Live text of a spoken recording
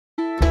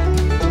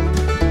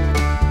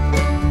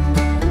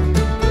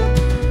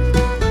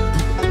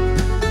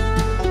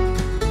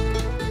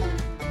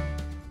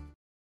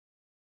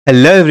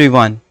Hello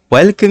everyone,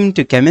 welcome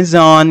to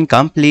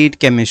Chemazon-Complete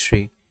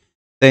Chemistry.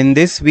 So in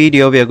this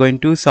video, we are going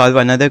to solve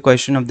another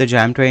question of the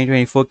JAM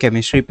 2024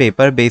 chemistry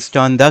paper based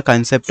on the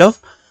concept of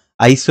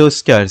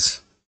isosteres.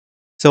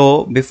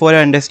 So before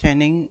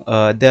understanding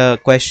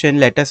the question,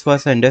 let us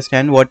first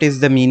understand what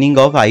is the meaning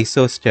of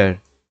isostere.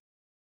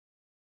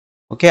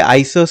 Okay,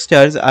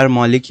 isosteres are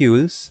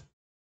molecules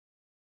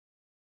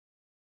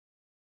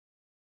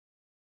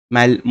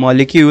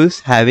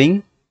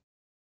having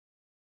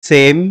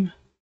same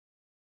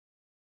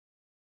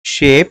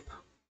shape,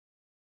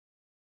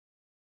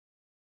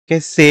 okay,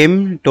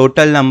 same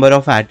total number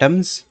of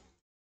atoms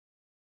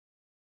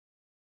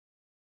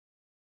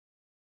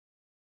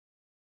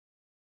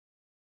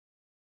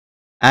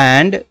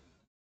and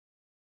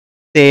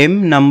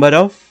same number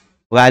of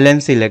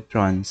valence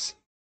electrons.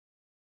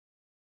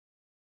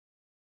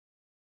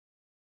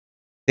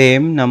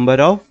 Same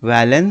number of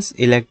valence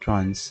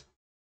electrons.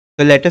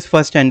 So let us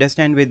first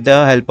understand with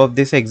the help of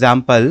this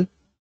example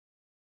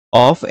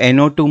of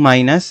NO2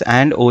 minus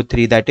and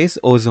O3, that is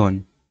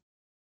ozone.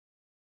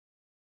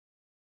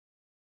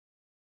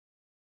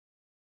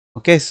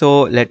 Okay,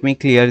 so let me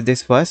clear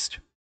this first.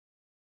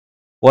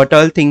 What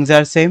all things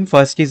are same?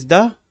 First is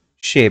the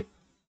shape.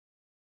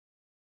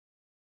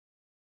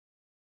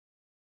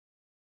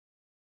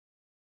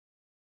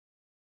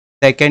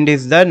 Second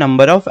is the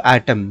number of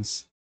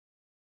atoms.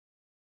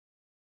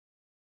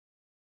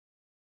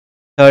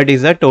 Third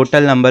is the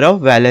total number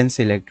of valence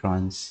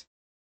electrons.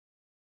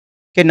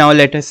 Okay, now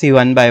let us see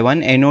one by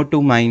one.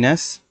 NO2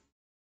 minus,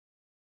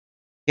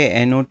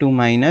 okay, NO2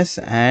 minus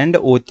and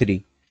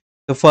O3.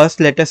 So first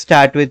let us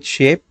start with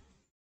shape.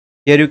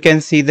 Here you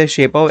can see the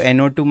shape of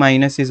NO2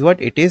 minus is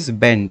what? It is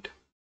bent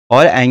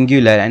or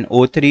angular, and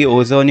O3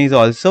 ozone is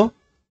also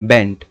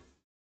bent.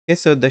 Okay,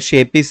 so the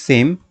shape is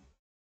same.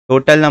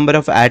 Total number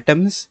of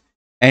atoms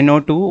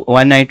NO2,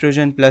 1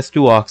 nitrogen plus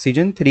 2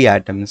 oxygen, 3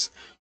 atoms.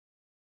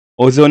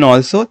 Ozone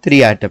also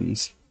 3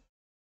 atoms.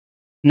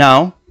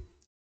 Now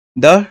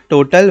the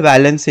total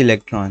valence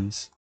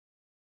electrons.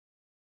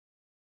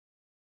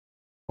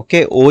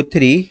 Okay,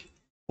 O3,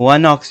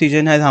 1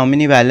 oxygen has how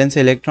many valence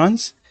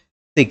electrons?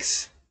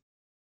 6.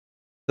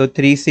 So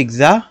 3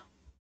 6 are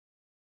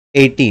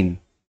 18.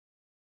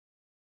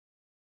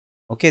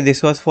 Okay,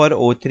 this was for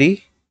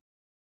O3.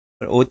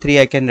 For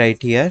O3 I can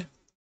write here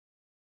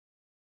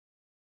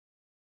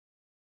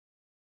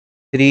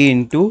 3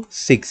 into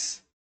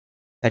 6,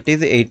 that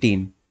is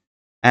 18.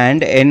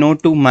 And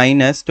NO2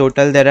 minus,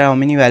 total there are how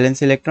many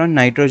valence electron?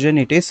 Nitrogen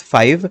it is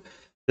 5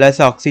 plus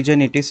oxygen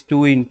it is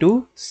 2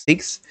 into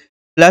 6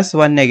 plus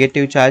 1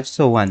 negative charge,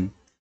 so 1.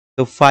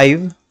 So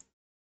 5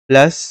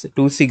 plus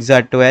 2 6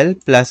 are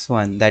 12 plus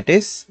 1, that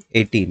is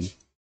 18.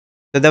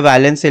 So the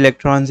valence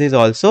electrons is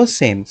also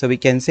same. So we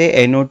can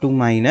say NO2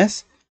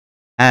 minus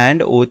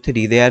and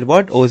O3, they are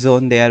what?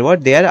 Ozone, they are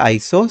what? They are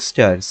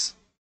isosteres.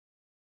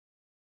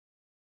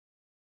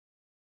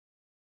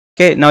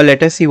 Okay, now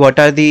let us see what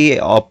are the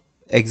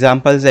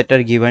examples that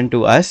are given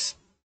to us.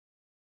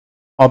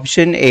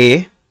 Option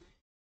A,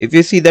 if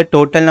you see the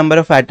total number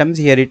of atoms,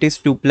 here it is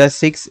 2 plus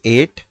 6,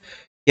 8.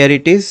 Here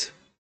it is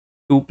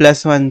 2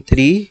 plus 1,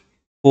 3,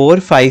 4,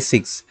 5,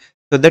 6.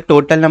 So the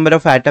total number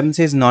of atoms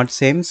is not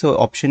same. So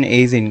option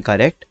A is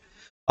incorrect.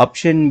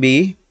 Option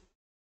B,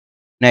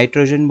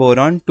 nitrogen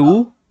boron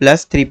 2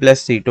 plus 3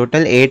 plus 3.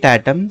 Total 8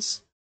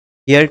 atoms.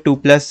 Here 2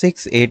 plus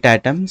 6, 8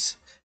 atoms.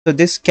 So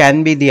this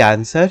can be the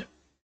answer.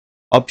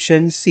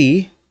 Option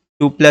C,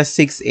 2 plus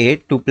 6,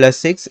 8. 2 plus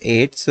 6,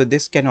 8. So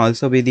this can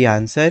also be the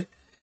answer.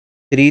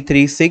 3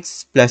 3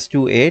 6 plus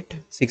 2 8,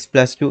 6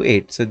 plus 2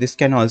 8. So this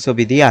can also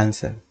be the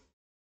answer.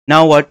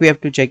 Now what we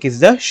have to check is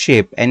the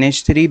shape.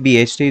 NH3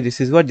 BH3,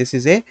 this is what? This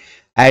is a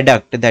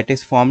adduct that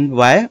is formed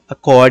by a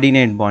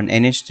coordinate bond.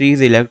 NH3 is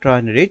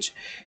electron rich.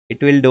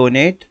 It will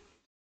donate,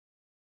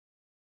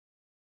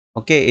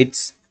 okay,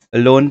 its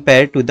lone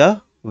pair to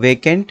the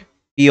vacant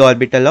p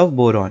orbital of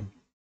boron,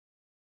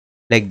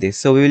 like this.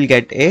 So we will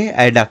get a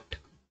adduct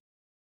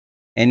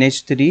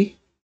NH3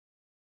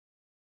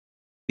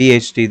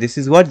 BH3. This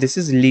is what? This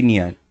is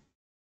linear.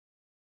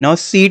 Now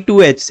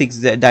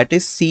C2H6, that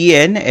is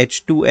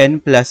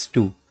CnH2n plus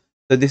 2.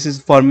 So this is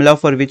formula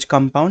for which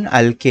compound?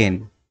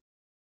 Alkane.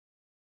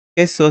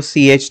 Okay, so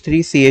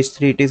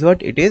CH3 it is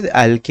what? It is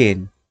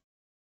alkane.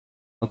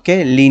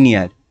 Okay,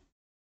 linear.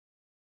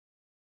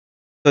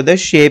 So the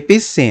shape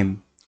is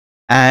same.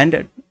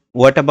 And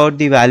what about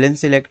the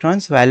valence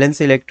electrons?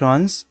 Valence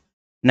electrons,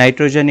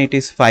 nitrogen it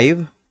is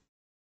 5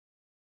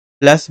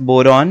 plus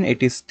boron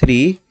it is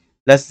 3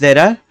 plus there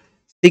are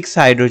 6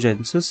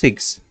 hydrogen, so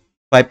 6.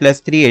 5 plus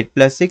 3, 8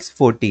 plus 6,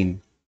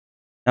 14.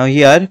 Now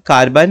here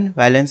carbon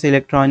valence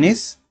electron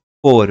is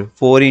 4.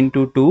 4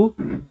 into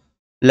 2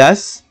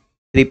 plus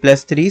 3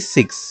 plus 3,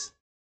 6.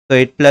 So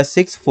 8 plus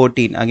 6,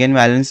 14. Again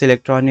valence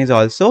electron is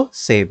also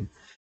same.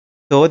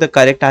 So the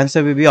correct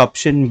answer will be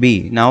option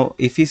B. Now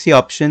if you see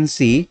option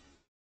C,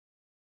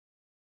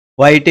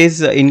 why it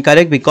is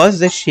incorrect? Because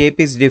the shape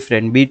is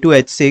different.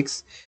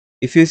 B2H6,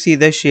 if you see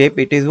the shape,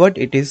 it is what?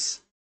 It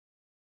is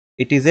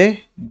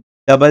a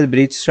double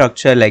bridge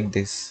structure like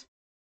this.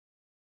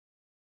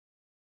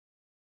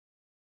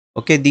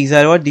 Okay, these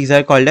are what? These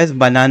are called as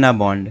banana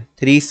bond.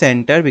 3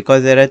 center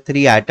because there are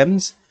 3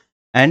 atoms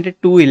and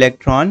 2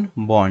 electron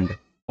bond.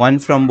 One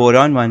from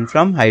boron, one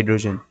from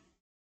hydrogen.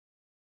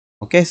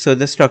 Okay, so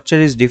the structure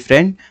is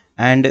different,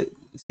 and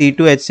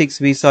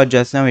C2H6 we saw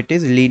just now, it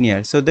is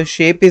linear. So the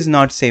shape is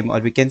not same, or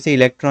we can say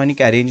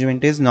electronic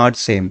arrangement is not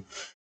same.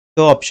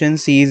 So option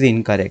C is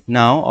incorrect.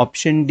 Now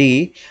option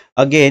D,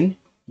 again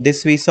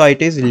this we saw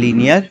it is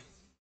linear,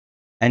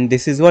 and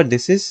this is what?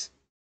 This is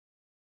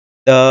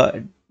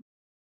the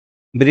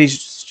bridge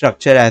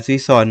structure as we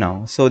saw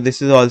now. So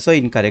this is also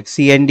incorrect.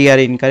 C and D are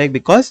incorrect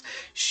because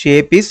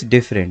shape is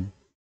different.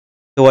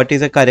 So what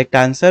is the correct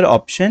answer?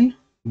 Option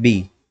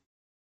B.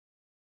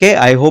 Okay,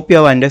 I hope you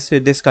have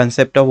understood this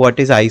concept of what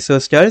is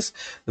isosteres.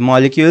 The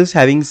molecules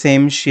having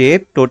same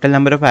shape, total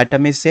number of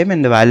atoms is same,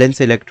 and the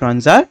valence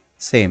electrons are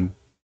same.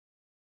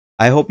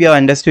 I hope you have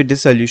understood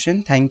this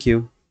solution. Thank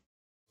you.